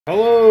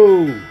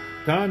Hello,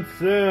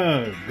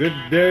 Tansa. Good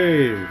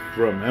day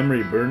from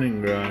Emery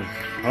Burningrass.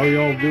 How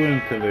y'all doing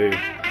today?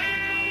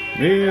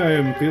 Me, I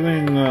am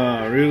feeling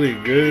really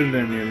good,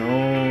 and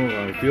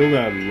I feel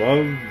that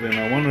love, and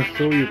I want to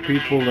show you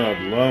people that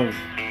love.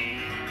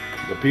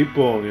 The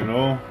people,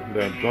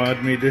 that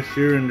got me this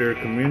year in their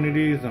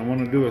communities. I want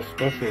to do a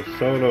special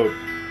shout out.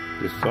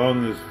 This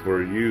song is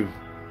for you.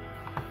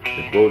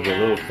 It goes a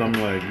little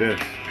something like this.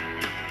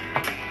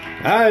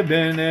 I've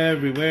been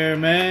everywhere,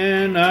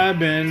 man, I've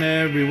been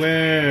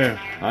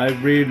everywhere. I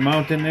breathe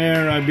mountain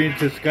air, I beat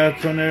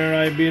Saskatchewan air,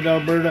 I beat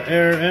Alberta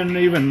air, and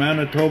even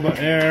Manitoba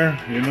air,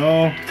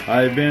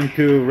 I've been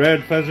to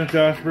Red Pheasant,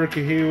 Jasper,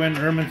 Kahewin,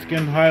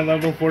 Ermineskin, High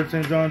Level, Fort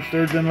St. John,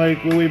 Sturgeon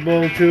Lake,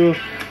 Louisville, to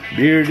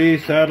Beardy,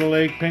 Saddle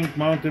Lake, Pink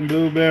Mountain,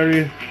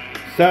 Blueberry,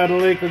 Saddle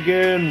Lake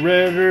again,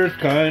 Red Earth,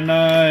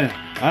 Kainai.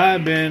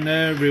 I've been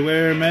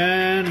everywhere,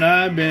 man,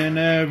 I've been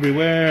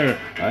everywhere.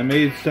 I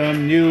made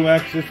some new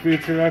X's,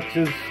 future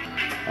X's.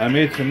 I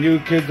made some new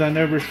kids I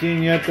never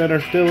seen yet that are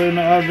still in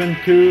the oven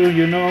too,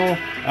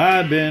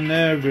 I've been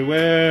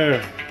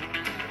everywhere.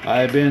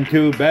 I've been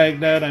to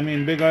Baghdad,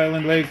 Big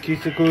Island Lake,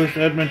 Kisakus,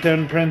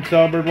 Edmonton, Prince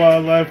Albert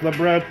Wildlife,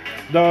 LeBret,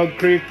 Dog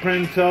Creek,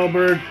 Prince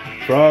Albert,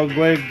 Frog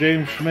Lake,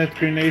 James Smith,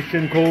 Cree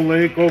Nation, Cold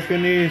Lake,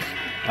 Okanese.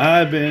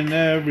 I've been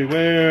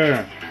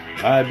everywhere.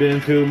 I've been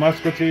to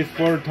Muscatine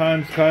 4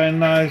 times,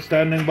 Kainai,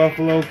 Standing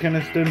Buffalo,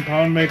 Kiniston,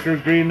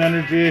 Poundmaker, Green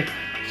Energy,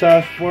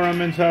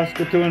 Saskforum in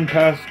Saskatoon,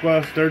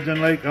 Pasqua, Sturgeon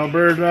Lake,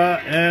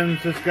 Alberta, and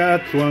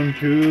Saskatchewan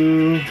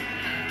too.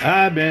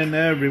 I've been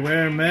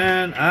everywhere,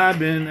 man, I've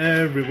been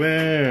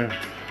everywhere.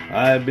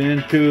 I've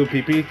been to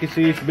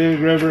Pepekesis, Big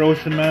River,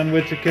 Ocean Man,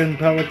 Wichikin,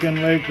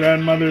 Pelican Lake,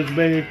 Grandmother's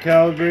Bay,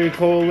 Calgary,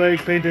 Coal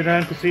Lake, Painted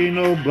Hand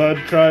Casino, Blood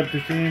Tribe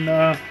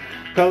Casino,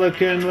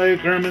 Pelican Lake,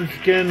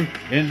 Ermineskin,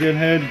 Indian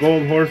Head,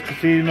 Gold Horse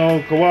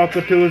Casino,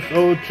 Kawakatus,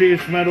 Old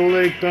Chiefs, Meadow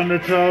Lake, Thunder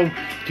Child,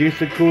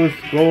 Kisakus,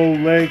 Gold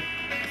Lake,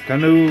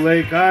 Canoe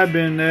Lake. I've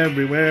been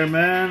everywhere,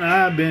 man,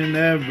 I've been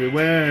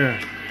everywhere.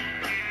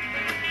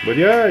 But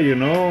yeah,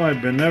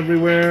 I've been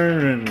everywhere,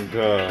 and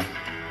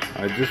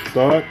I just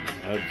thought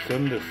I'd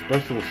send a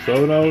special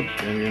shout out,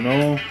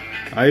 and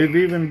I've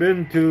even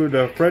been to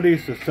the Freddie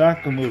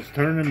Sasakamoose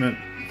tournament.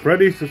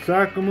 Freddie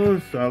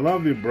Sasakamoose, I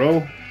love you,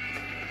 bro.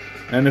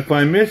 And if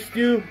I missed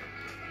you,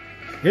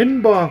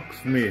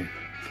 inbox me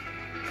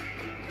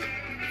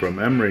from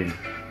Emery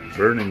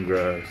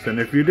Burningrass. And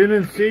if you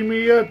didn't see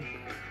me yet,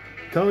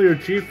 tell your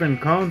chief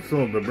and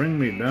council to bring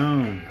me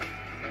down.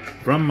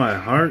 From my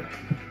heart,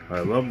 I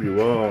love you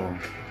all.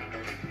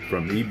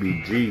 From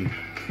EBG,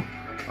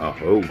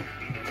 aho.